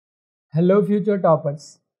Hello future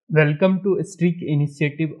toppers. Welcome to a strict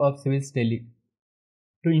initiative of Civilsdaily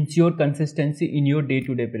to ensure consistency in your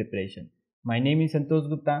day-to-day preparation. My name is Santosh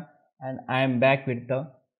Gupta and I am back with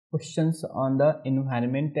the questions on the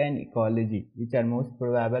environment and ecology, which are most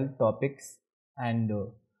probable topics, and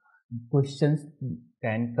questions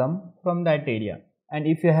can come from that area. And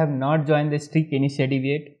if you have not joined the strict initiative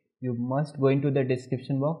yet, you must go into the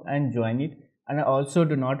description box and join it, and also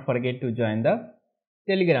do not forget to join the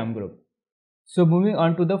Telegram group. So moving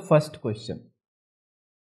on to the first question.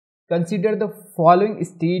 Consider the following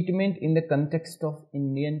statement in the context of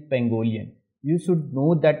Indian pangolin. You should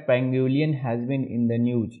know that pangolin has been in the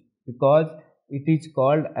news because it is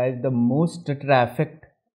called as the most trafficked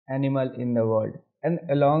animal in the world, and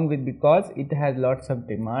along with because it has lots of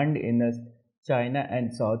demand in China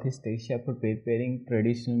and Southeast Asia for preparing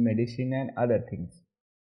traditional medicine and other things.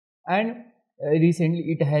 And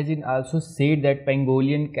recently it has been also said that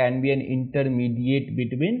pangolin can be an intermediate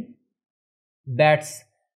between bats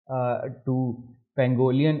to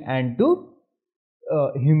pangolin and to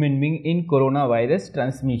human being in coronavirus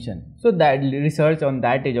transmission. So that research on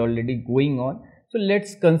that is already going on. So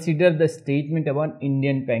let's consider the statement about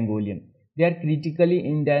Indian pangolin. They are critically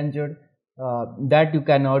endangered, that you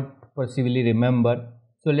cannot possibly remember.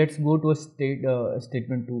 So let's go to a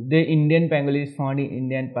statement 2. The Indian pangolin is found in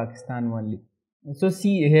India and Pakistan only. So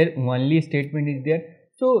see here, only statement is there.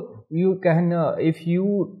 So you can if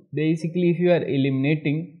you are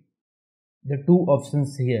eliminating the two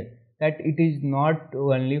options here, that it is not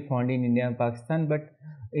only found in India and Pakistan but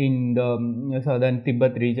in the southern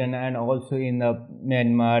Tibet region and also in the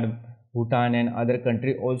Myanmar, Bhutan and other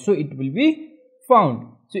country also it will be found.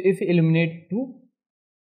 So if you eliminate 2,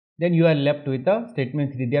 then you are left with the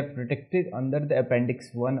statement 3. They are protected under the appendix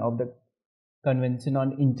 1 of the Convention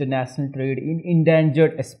on International Trade in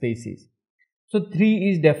Endangered Species. So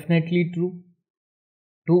 3 is definitely true,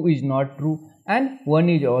 2 is not true, and 1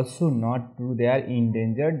 is also not true. They are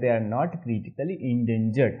endangered, they are not critically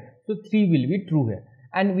endangered. So 3 will be true here.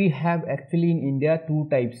 And we have actually in India 2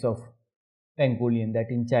 types of pangolin,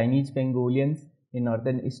 that in Chinese pangolins in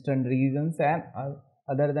northern eastern regions, and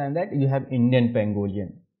other than that you have Indian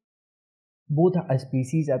pangolin. Both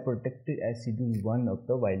species are protected as Schedule 1 of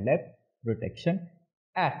the Wildlife Protection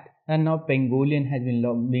Act, and now pangolin has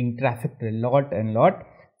been being trafficked a lot.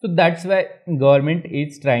 So that's why government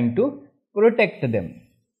is trying to protect them.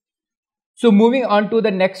 So moving on to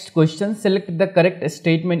the next question, select the correct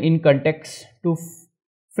statement in context to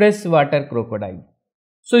freshwater crocodile.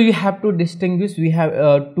 So you have to distinguish. We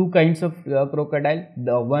have 2 kinds of crocodile.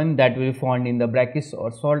 The one that will be found in the brackish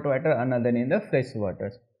or salt water, another in the fresh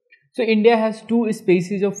waters. So India has 2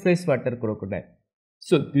 species of freshwater crocodile.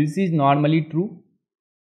 So this is normally true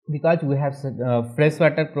because we have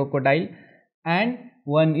freshwater crocodile and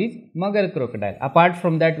one is mugger crocodile. Apart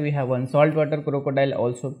from that, we have one saltwater crocodile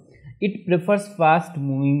also. It prefers fast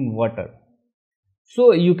moving water.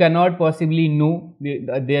 So you cannot possibly know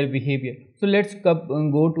their behavior. So let's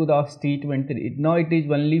go to the statement 3. Now it is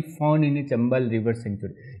only found in the Chambal River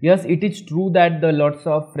Sanctuary. Yes, it is true that the lots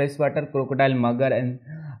of freshwater crocodile, mugger and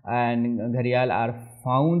gharial are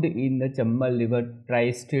found in the Chambal River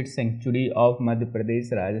Tri-State Sanctuary of Madhya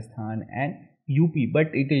Pradesh, Rajasthan and UP, but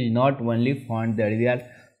it is not only found there. They are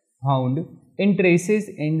found in traces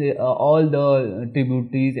in all the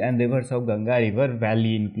tributaries and rivers of Ganga River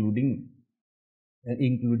Valley, including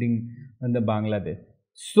the Bangladesh.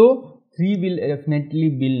 So 3 will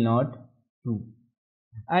definitely will not true.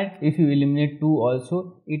 And if you eliminate 2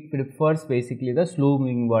 also, it prefers basically the slow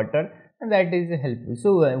moving water, and that is helpful.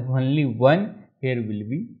 So only 1 here will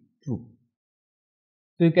be true.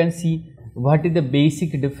 So you can see what is the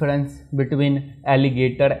basic difference between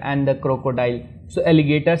alligator and the crocodile. So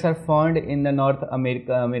alligators are found in the North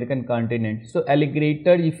American continent. So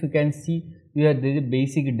alligator, if you can see, there is a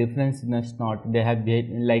basic difference in the snout. They have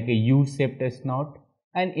like a U-shaped snout,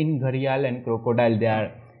 and in gharial and crocodile they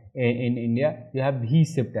are in India you have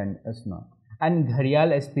V-shaped snout, and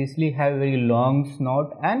gharial especially have very long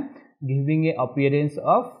snout and giving a appearance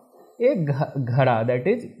of a ghara, that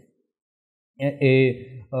is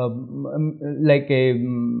like a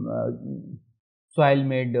soil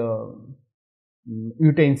made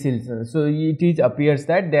utensils. So it appears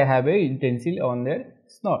that they have a utensil on their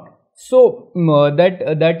snout. So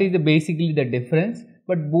that is basically the difference.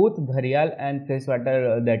 But both gharial and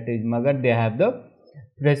freshwater, that is mugger, they have the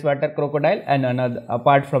freshwater crocodile, and another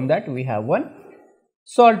apart from that we have one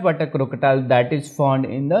saltwater crocodile that is found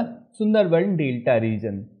in the Sundarban Delta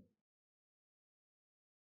region.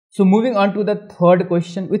 So moving on to the third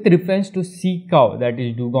question, with reference to sea cow, that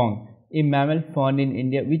is dugong, a mammal found in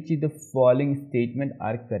India, which is the following statement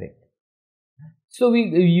are correct? So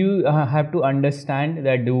you have to understand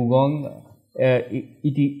that dugong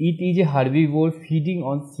it is a herbivore feeding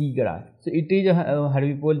on seagrass. So it is a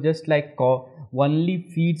herbivore just like cow,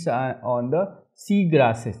 only feeds on the sea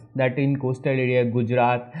grasses that in coastal area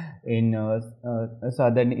Gujarat, in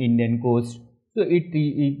southern Indian coast. So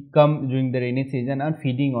it comes during the rainy season and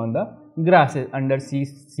feeding on the grasses under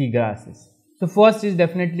sea grasses. So first is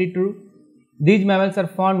definitely true. These mammals are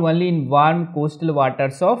found only in warm coastal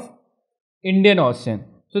waters of Indian Ocean.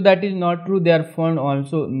 So that is not true. They are found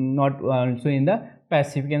also not also in the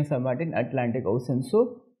Pacific and submarine Atlantic Ocean.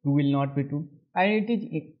 So it will not be true. And it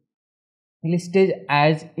is listed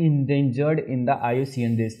as endangered in the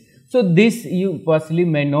IUCN list. So this you personally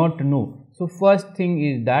may not know. So first thing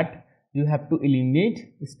is that you have to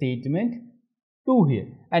eliminate statement 2 here,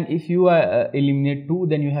 and if you eliminate 2,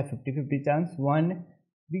 then you have 50-50 chance 1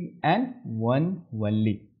 3 and 1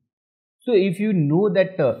 only. So if you know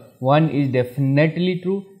that 1 is definitely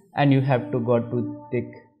true, and you have to got to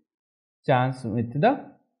take chance with the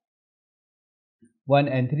 1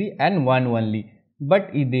 and 3 and 1 only. But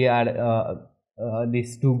if they are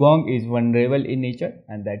this dugong is vulnerable in nature,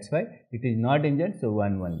 and that's why it is not injured, so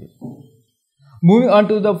 1 only. Moving on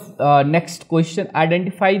to the next question,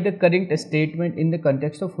 identify the correct statement in the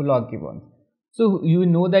context of Hula gibbon. So you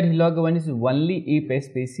know that Hula gibbon is only ape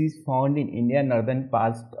species found in India,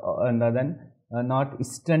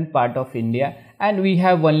 northeastern part of India, and we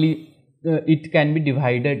have only it can be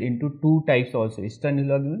divided into 2 types also, eastern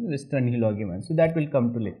Hula gibbon, western Hula gibbon. So that will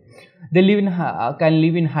come to later. They live in can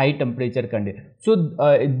live in high temperature conditions. So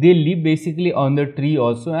they live basically on the tree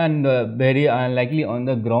also, and very unlikely on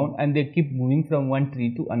the ground, and they keep moving from one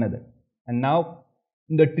tree to another. And now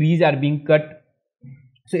the trees are being cut,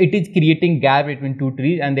 so it is creating gap between 2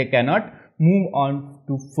 trees, and they cannot move on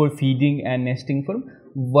to for feeding and nesting from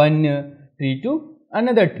one tree to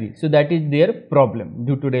another tree. So that is their problem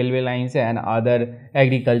due to railway lines and other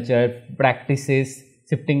agriculture practices,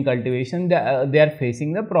 shifting cultivation. They are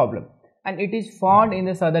facing the problem, and it is found in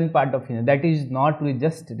the southern part of India. That is not we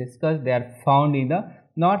just discussed. They are found in the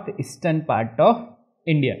northeastern part of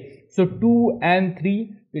India. So 2 and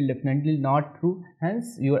 3 will definitely not true.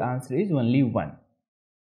 Hence your answer is only 1.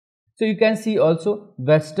 So you can see also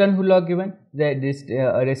western Hula gibbon, that is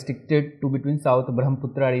restricted to between South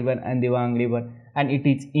Brahmaputra river and Dewang river, and it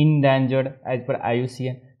is endangered as per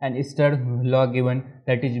IUCN. And eastern Hula gibbon,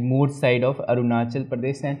 that is more side of Arunachal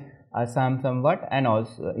Pradesh and Assam somewhat, and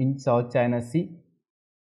also in South China Sea,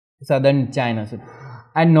 southern China,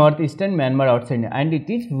 and northeastern Myanmar outside India, and it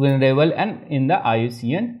is vulnerable and in the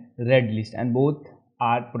IUCN red list, and both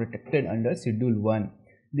are protected under Schedule 1.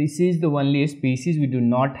 This is the only species. We do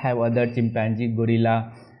not have other chimpanzee,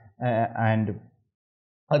 gorilla and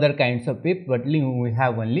other kinds of ape, but we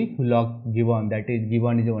have only Hula gibbon. That is,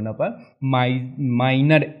 gibbon is one of a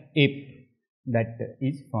minor ape that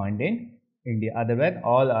is found in India. Otherwise,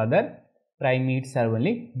 all other primates are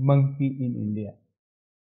only monkey in India.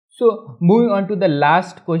 So moving on to the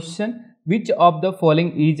last question, which of the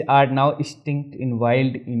following is are now extinct in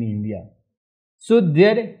wild in India? So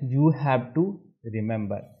there you have to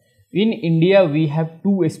remember, in India we have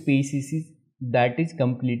 2 species that is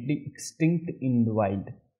completely extinct in the wild.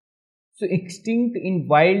 So extinct in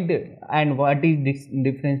wild, and what is this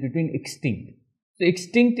difference between extinct? So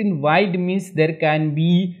extinct in wild means there can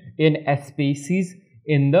be a species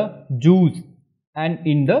in the zoos and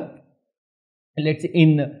in the, let's say,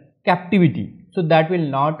 in captivity. So that will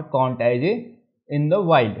not count as a in the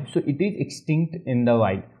wild. So it is extinct in the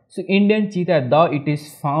wild. So Indian cheetah, though it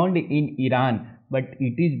is found in Iran, but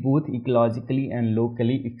it is both ecologically and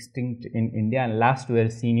locally extinct in India, and last were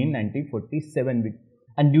seen in 1947.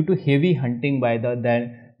 And due to heavy hunting by the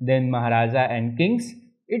then Maharaja and kings,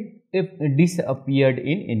 it disappeared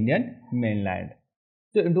in Indian mainland.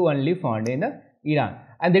 So it is only found in Iran.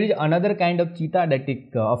 And there is another kind of cheetah, that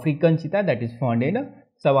is African cheetah, that is found in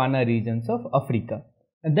savanna regions of Africa.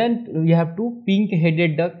 And then we have 2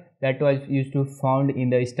 pink-headed duck that was used to found in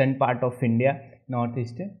the eastern part of India,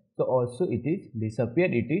 northeastern. So also it is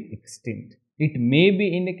disappeared, it is extinct. It may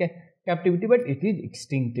be in the captivity, but it is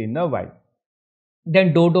extinct in the wild.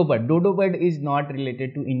 Then dodo bird. Dodo bird is not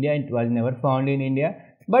related to India. It was never found in India,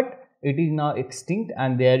 but it is now extinct,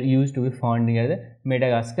 and they are used to be found near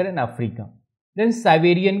Madagascar and Africa. Then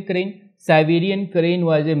Siberian crane. Siberian crane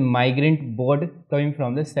was a migrant bird coming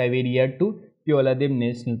from the Siberia to Keoladev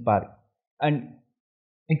National Park, and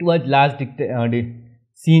it was last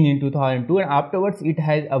seen in 2002, and afterwards it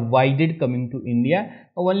has avoided coming to India.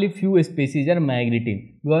 Only few species are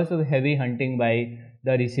migrating because of heavy hunting by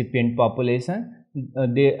the recipient population.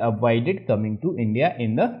 They avoided coming to India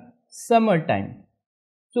in the summer time.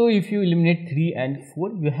 So if you eliminate 3 and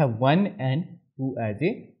 4, you have 1 and 2 as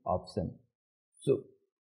a option. So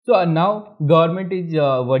now government is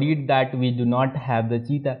worried that we do not have the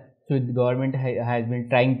cheetah. So the government has been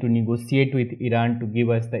trying to negotiate with Iran to give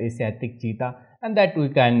us the Asiatic cheetah, and that we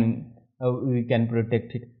can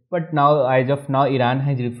protect it. But now, as of now, Iran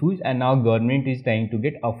has refused, and now government is trying to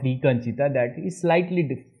get African cheetah that is slightly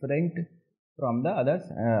different from the others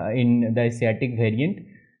in the Asiatic variant,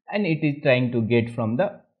 and it is trying to get from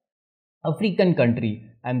the African country,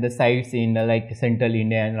 and the sites in like central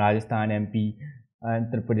India and Rajasthan, MP,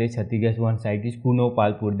 Andhra Pradesh, Chhattisgarh. One site is Kuno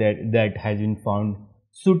Palpur that has been found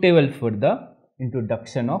suitable for the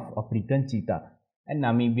introduction of African cheetah, and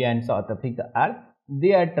Namibia and South Africa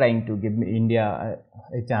they are trying to give India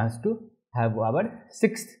a chance to have our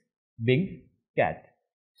 6th big cat.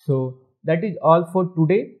 So that is all for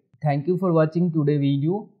today. Thank you for watching today's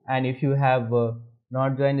video, and if you have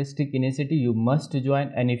not joined the Strict Initiative, you must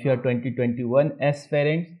join, and if you are 2021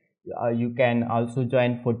 aspirants, you can also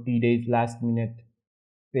join 40 days last minute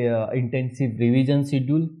intensive revision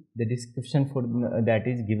schedule. The description for that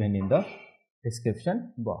is given in the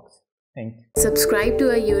description box. Thank you. Subscribe to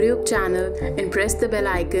our YouTube channel and press the bell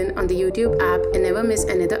icon on the YouTube app and never miss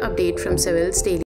another update from Civilsdaily.